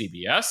mine at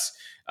CBS,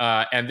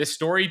 and this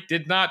story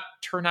did not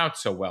turn out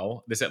so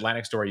well. This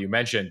Atlantic story you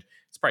mentioned,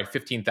 it's probably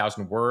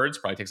 15,000 words,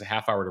 probably takes a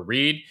half hour to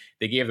read.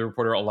 They gave the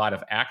reporter a lot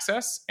of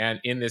access. And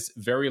in this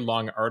very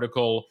long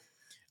article,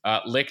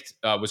 Licht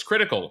was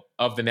critical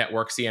of the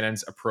network,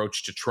 CNN's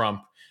approach to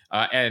Trump.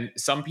 And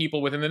some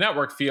people within the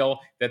network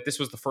feel that this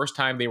was the first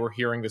time they were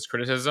hearing this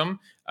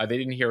criticism. They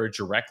didn't hear it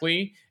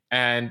directly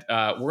and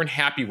weren't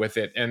happy with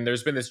it. And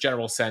there's been this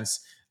general sense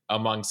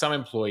among some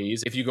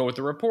employees, if you go with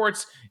the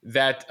reports,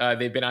 that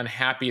they've been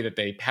unhappy that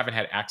they haven't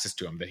had access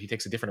to him, that he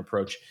takes a different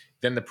approach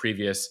than the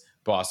previous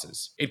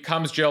bosses. It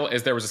comes, Jill,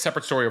 as there was a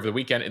separate story over the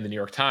weekend in the New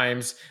York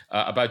Times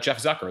about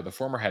Jeff Zucker, the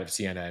former head of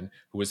CNN,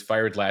 who was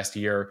fired last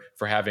year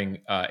for having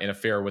an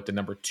affair with the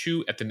number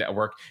 2 at the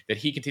network, that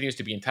he continues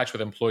to be in touch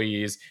with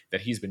employees, that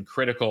he's been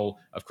critical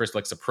of Chris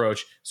Licht's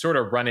approach, sort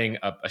of running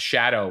a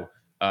shadow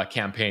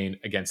campaign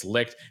against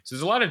Licht. So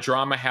there's a lot of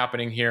drama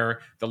happening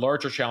here. The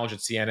larger challenge at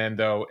CNN,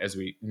 though, as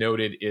we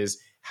noted, is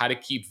how to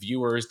keep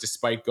viewers,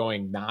 despite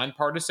going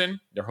nonpartisan,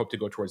 their hope to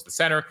go towards the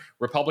center.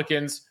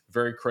 Republicans,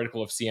 very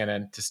critical of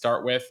CNN to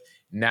start with.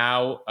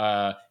 Now,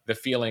 the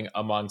feeling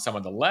among some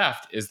on the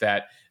left is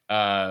that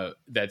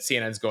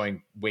CNN's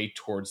going way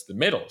towards the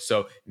middle.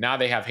 So now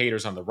they have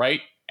haters on the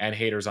right and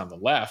haters on the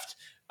left.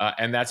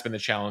 And that's been the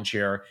challenge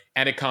here.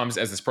 And it comes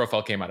as this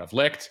profile came out of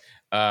Licht,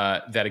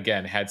 that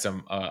again had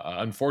some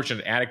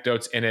unfortunate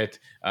anecdotes in it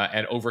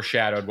and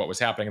overshadowed what was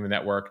happening in the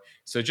network.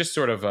 So just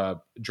sort of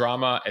a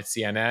drama at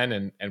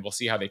CNN, and we'll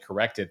see how they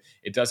correct it.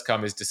 It does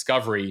come as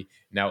Discovery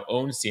now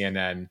owns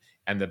CNN,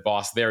 and the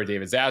boss there,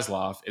 David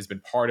Zaslav, has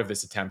been part of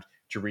this attempt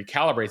to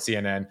recalibrate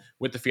CNN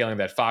with the feeling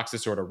that Fox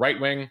is sort of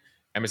right-wing,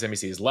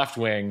 MSNBC is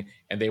left-wing,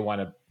 and they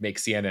want to make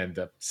CNN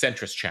the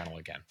centrist channel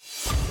again.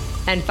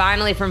 And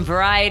finally, from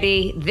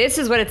Variety, this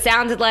is what it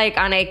sounded like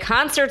on a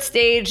concert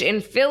stage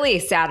in Philly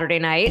Saturday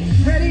night.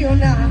 Ready or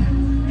not,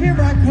 here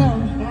I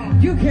come.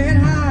 You can't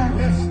hide.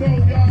 Let's go,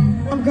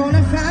 y'all. I'm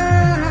gonna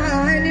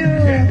find you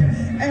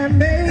and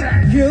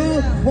make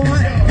you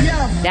want.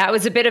 That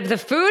was a bit of the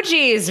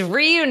Fugees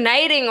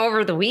reuniting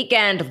over the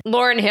weekend.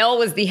 Lauryn Hill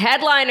was the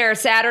headliner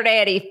Saturday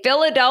at a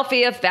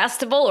Philadelphia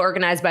festival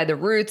organized by The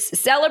Roots,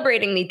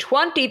 celebrating the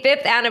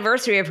 25th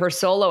anniversary of her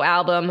solo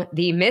album,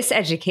 The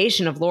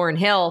Miseducation of Lauryn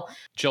Hill.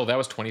 Jill, that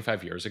was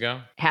 25 years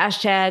ago.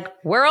 Hashtag,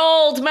 we're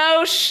old,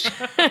 Mosh.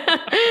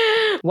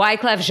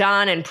 Wyclef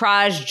Jean and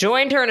Praj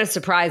joined her in a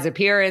surprise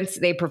appearance.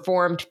 They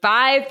performed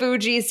 5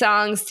 Fugees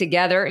songs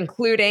together,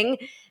 including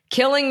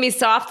Killing Me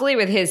Softly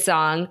with his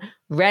song,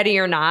 Ready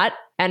or Not,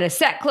 and a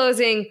set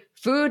closing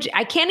Fuge.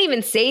 I can't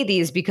even say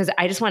these because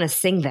I just want to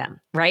sing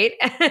them, right?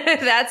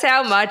 That's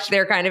how much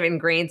they're kind of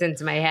ingrained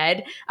into my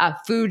head.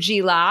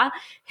 Fuji La.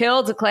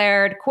 Hill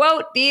declared,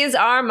 quote, "These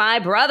are my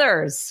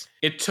brothers."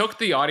 It took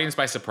the audience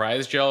by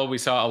surprise, Jill. We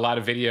saw a lot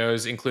of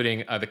videos,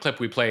 including the clip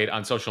we played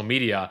on social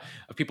media,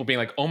 of people being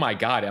like, oh my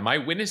God, am I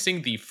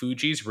witnessing the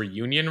Fugees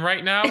reunion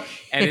right now?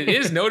 And it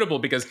is notable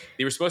because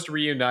they were supposed to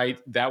reunite.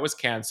 That was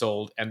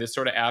canceled. And this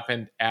sort of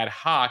happened ad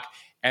hoc.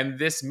 And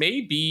this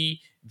may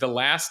be the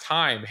last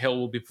time Hill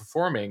will be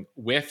performing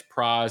with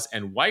Pras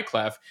and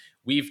Wyclef.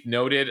 We've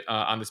noted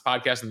on this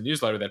podcast and the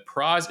newsletter that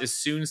Pras is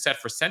soon set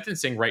for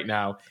sentencing right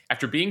now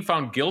after being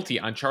found guilty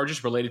on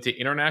charges related to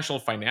international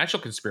financial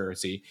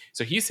conspiracy.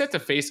 So he's set to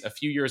face a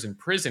few years in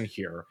prison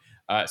here.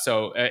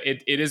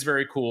 It is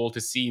very cool to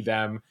see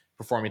them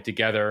performing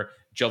together.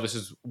 Jill, this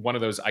is one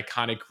of those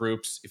iconic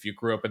groups. If you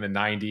grew up in the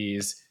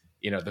 90s,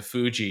 the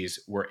Fugees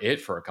were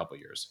it for a couple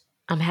years.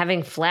 I'm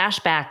having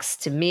flashbacks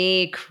to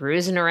me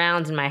cruising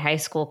around in my high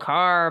school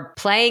car,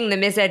 playing The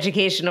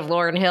Miseducation of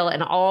Lauryn Hill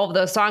and all of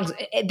those songs.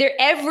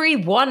 Every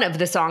one of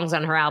the songs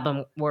on her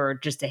album were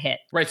just a hit.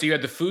 Right. So you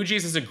had the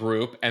Fugees as a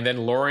group, and then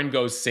Lauryn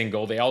goes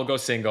single. They all go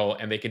single,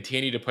 and they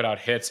continue to put out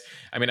hits.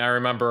 I mean, I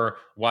remember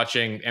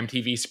watching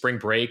MTV Spring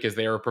Break as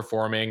they were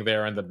performing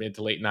there in the mid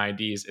to late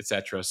 90s,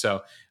 etc.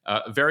 So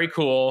very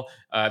cool.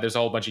 There's a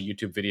whole bunch of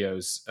YouTube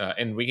videos,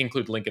 and we can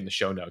include a link in the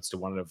show notes to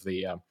one of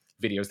the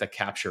videos that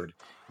captured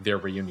their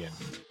reunion.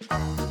 All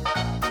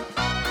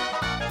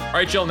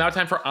right, Jill, now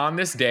time for On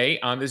This Day,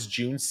 on this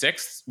June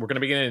 6th. We're going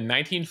to begin in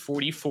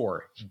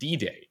 1944,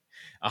 D-Day.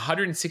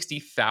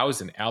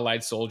 160,000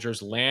 Allied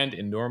soldiers land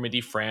in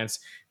Normandy, France,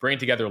 bringing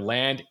together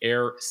land,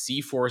 air,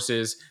 sea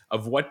forces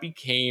of what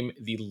became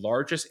the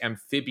largest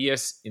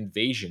amphibious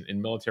invasion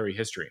in military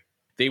history.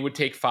 They would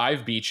take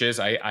 5 beaches.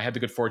 I had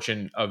the good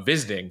fortune of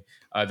visiting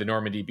the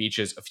Normandy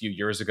beaches a few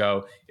years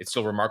ago. It's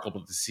still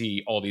remarkable to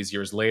see all these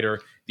years later.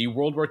 The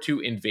World War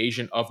II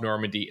invasion of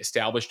Normandy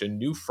established a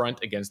new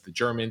front against the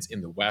Germans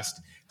in the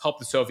West, helped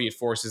the Soviet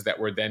forces that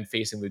were then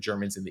facing the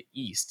Germans in the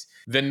East.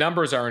 The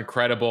numbers are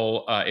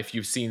incredible. If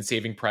you've seen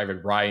Saving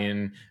Private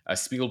Ryan,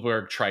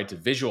 Spielberg tried to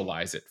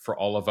visualize it for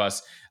all of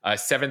us.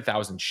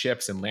 7,000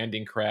 ships and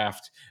landing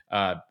craft,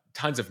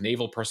 tons of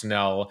naval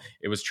personnel.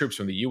 It was troops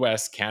from the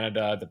US,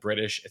 Canada, the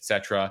British,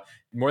 etc.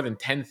 More than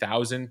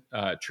 10,000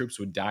 troops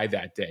would die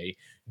that day.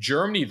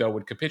 Germany, though,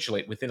 would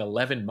capitulate within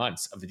 11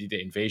 months of the D-Day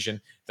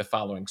invasion the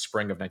following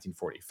spring of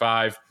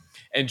 1945.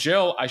 And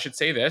Jill, I should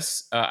say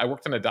this. I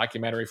worked on a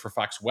documentary for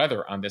Fox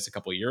Weather on this a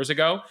couple of years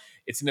ago.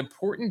 It's an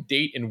important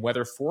date in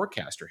weather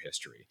forecaster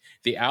history.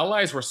 The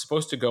Allies were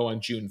supposed to go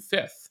on June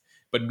 5th,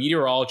 but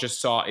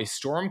meteorologists saw a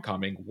storm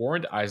coming,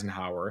 warned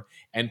Eisenhower,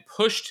 and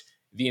pushed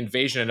the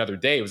invasion another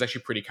day. It was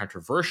actually pretty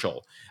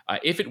controversial.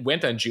 If it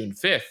went on June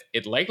 5th,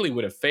 it likely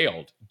would have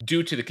failed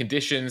due to the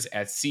conditions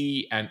at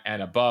sea and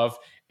above.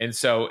 And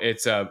so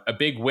it's a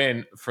big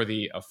win for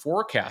the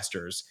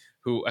forecasters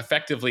who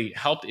effectively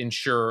helped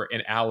ensure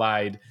an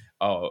Allied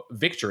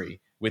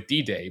victory with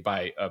D-Day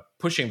by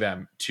pushing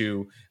them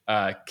to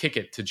kick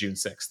it to June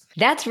 6th.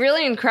 That's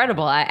really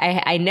incredible.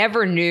 I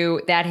never knew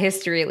that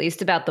history, at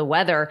least about the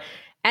weather.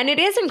 And it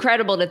is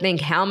incredible to think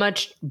how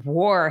much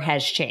war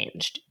has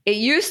changed. It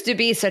used to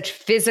be such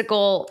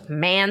physical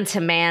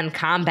man-to-man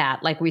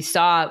combat like we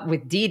saw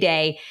with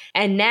D-Day.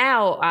 And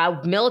now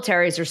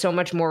militaries are so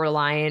much more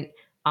reliant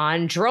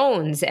on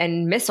drones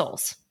and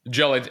missiles.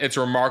 Jill, it's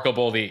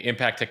remarkable the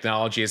impact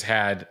technology has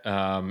had.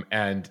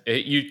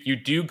 You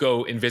do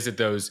go and visit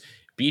those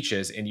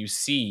beaches and you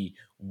see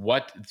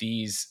what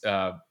these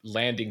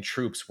landing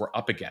troops were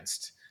up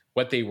against,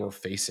 what they were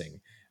facing.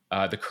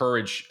 The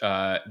courage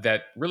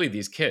that really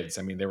these kids,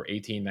 I mean, they were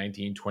 18,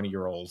 19,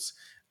 20-year-olds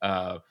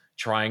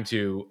trying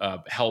to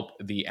help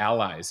the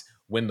Allies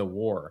win the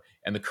war,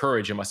 and the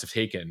courage it must have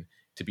taken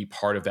to be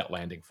part of that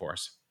landing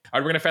force. All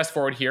right, we're going to fast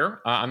forward here.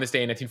 On this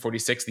day in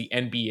 1946, the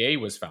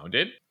NBA was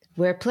founded.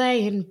 We're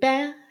playing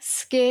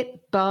basketball.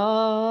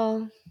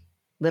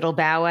 Little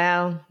Bow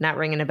Wow, not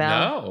ringing a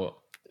bell?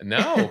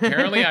 No,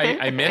 apparently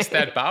I missed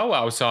that Bow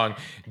Wow song.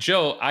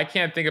 Jill, I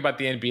can't think about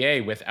the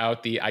NBA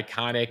without the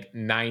iconic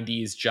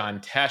 90s John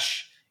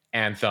Tesh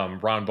anthem,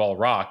 Round Ball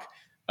Rock.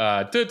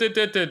 I did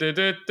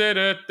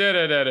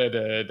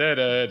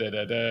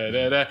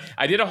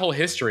a whole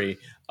history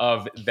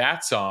of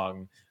that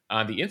song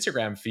on the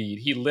Instagram feed.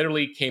 He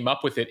literally came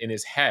up with it in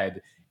his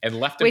head and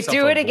left himself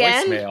do a it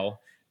again? voicemail.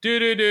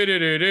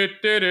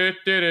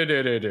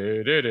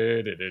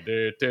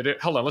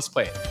 Hold on, let's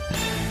play it.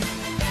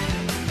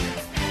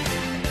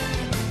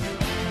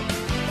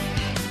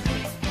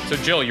 So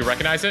Jill, you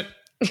recognize it?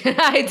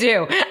 I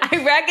do.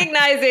 I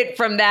recognize it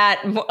from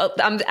that.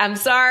 I'm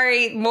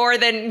sorry, more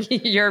than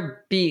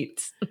your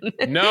beats.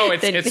 No,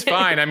 it's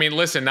fine. I mean,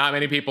 listen, not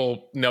many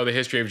people know the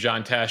history of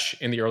John Tesh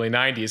in the early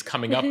 90s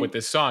coming up with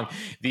this song.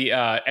 The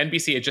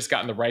NBC had just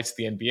gotten the rights to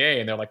the NBA,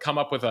 and they're like, come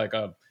up with like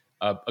a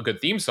good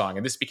theme song.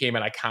 And this became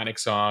an iconic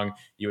song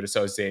you would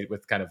associate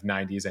with kind of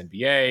 90s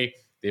NBA.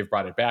 They've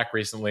brought it back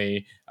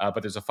recently,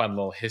 but there's a fun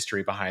little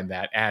history behind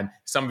that. And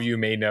some of you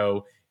may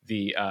know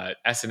the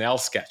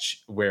SNL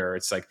sketch where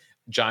it's like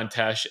John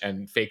Tesh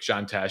and fake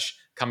John Tesh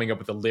coming up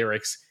with the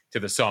lyrics to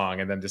the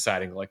song and then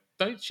deciding like,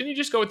 shouldn't you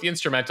just go with the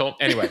instrumental?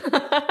 Anyway,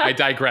 I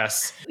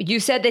digress. You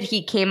said that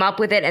he came up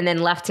with it and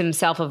then left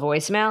himself a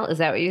voicemail. Is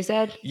that what you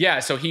said? Yeah.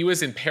 So he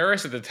was in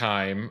Paris at the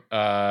time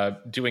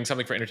doing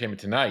something for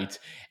Entertainment Tonight.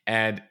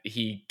 And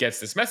he gets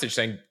this message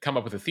saying, come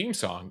up with a theme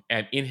song.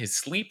 And in his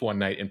sleep one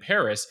night in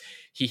Paris,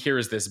 he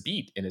hears this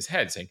beat in his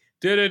head saying,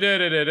 da da da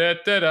da da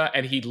da da.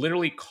 And he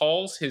literally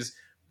calls his,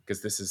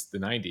 because this is the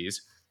 90s,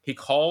 he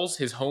calls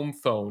his home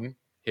phone,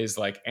 his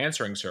like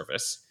answering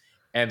service,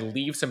 and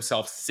leaves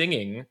himself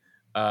singing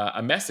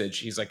a message.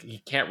 He's like,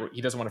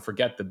 he doesn't want to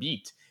forget the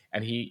beat.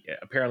 And he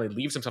apparently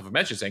leaves himself a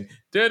message saying,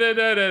 da da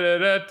da da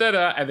da da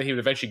da. And then he would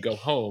eventually go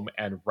home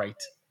and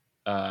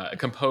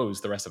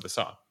compose the rest of the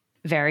song.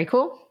 Very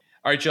cool.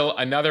 All right, Jill,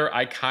 another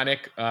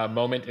iconic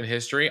moment in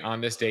history.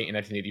 On this day in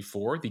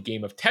 1984, the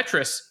game of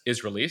Tetris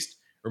is released.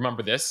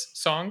 Remember this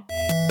song?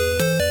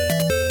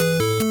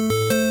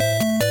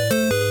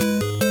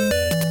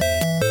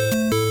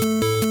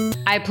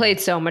 I played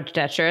so much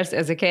Tetris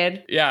as a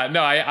kid. Yeah,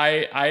 no,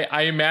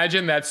 I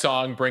imagine that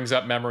song brings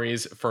up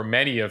memories for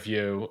many of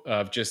you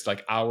of just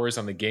like hours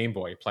on the Game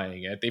Boy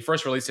playing it. They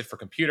first released it for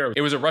computer.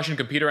 It was a Russian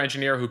computer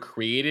engineer who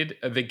created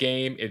the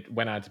game. It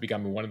went on to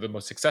become one of the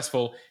most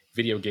successful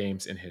video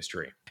games in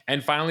history.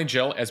 And finally,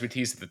 Jill, as we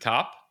teased at the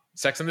top,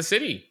 Sex and the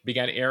City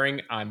began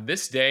airing on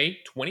this day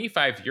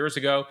 25 years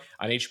ago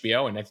on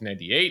HBO in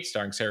 1998,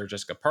 starring Sarah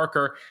Jessica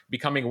Parker,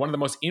 becoming one of the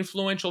most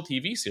influential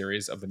TV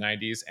series of the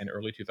 90s and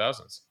early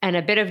 2000s. And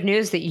a bit of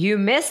news that you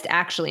missed,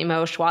 actually,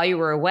 Moshe, while you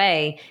were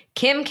away.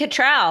 Kim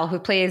Cattrall, who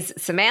plays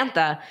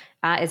Samantha,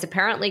 is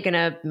apparently going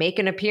to make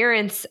an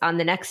appearance on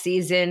the next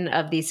season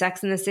of the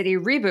Sex and the City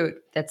reboot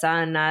that's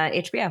on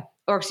HBO.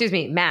 Or, excuse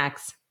me,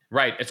 Max.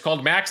 Right. It's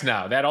called Max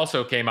now. That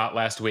also came out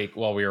last week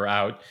while we were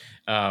out.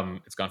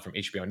 It's gone from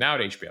HBO Now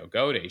to HBO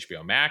Go to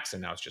HBO Max,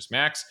 and now it's just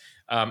Max.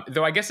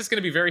 Though I guess it's going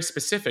to be very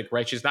specific,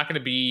 right? She'll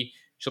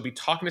be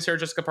talking to Sarah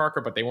Jessica Parker,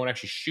 but they won't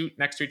actually shoot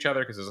next to each other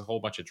because there's a whole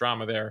bunch of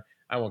drama there.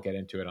 I won't get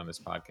into it on this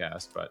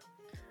podcast,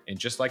 and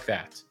just like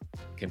that,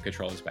 Kim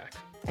Cattrall is back.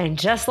 And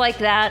just like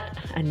that,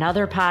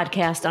 another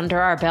podcast under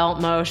our belt,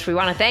 Moshe. We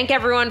want to thank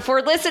everyone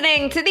for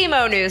listening to the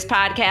Mo News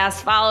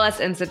podcast. Follow us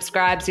and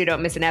subscribe so you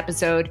don't miss an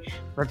episode.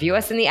 Review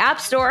us in the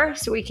App Store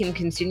so we can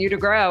continue to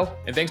grow.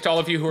 And thanks to all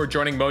of you who are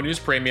joining Mo News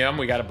Premium.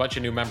 We got a bunch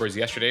of new members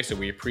yesterday, so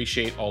we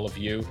appreciate all of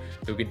you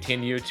who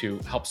continue to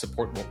help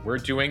support what we're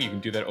doing. You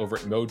can do that over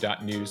at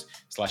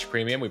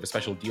mo.news/premium. We have a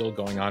special deal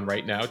going on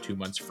right now, 2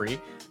 months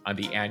free on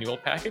the annual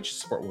package to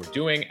support what we're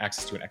doing,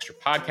 access to an extra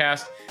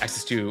podcast,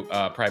 access to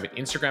a private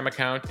Instagram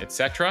account,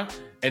 etc.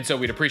 And so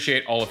we'd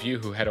appreciate all of you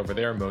who head over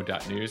there,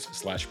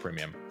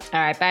 mo.news/premium. All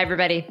right, bye,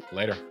 everybody.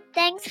 Later.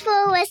 Thanks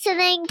for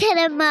listening to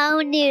the Mo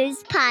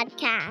News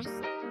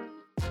Podcast.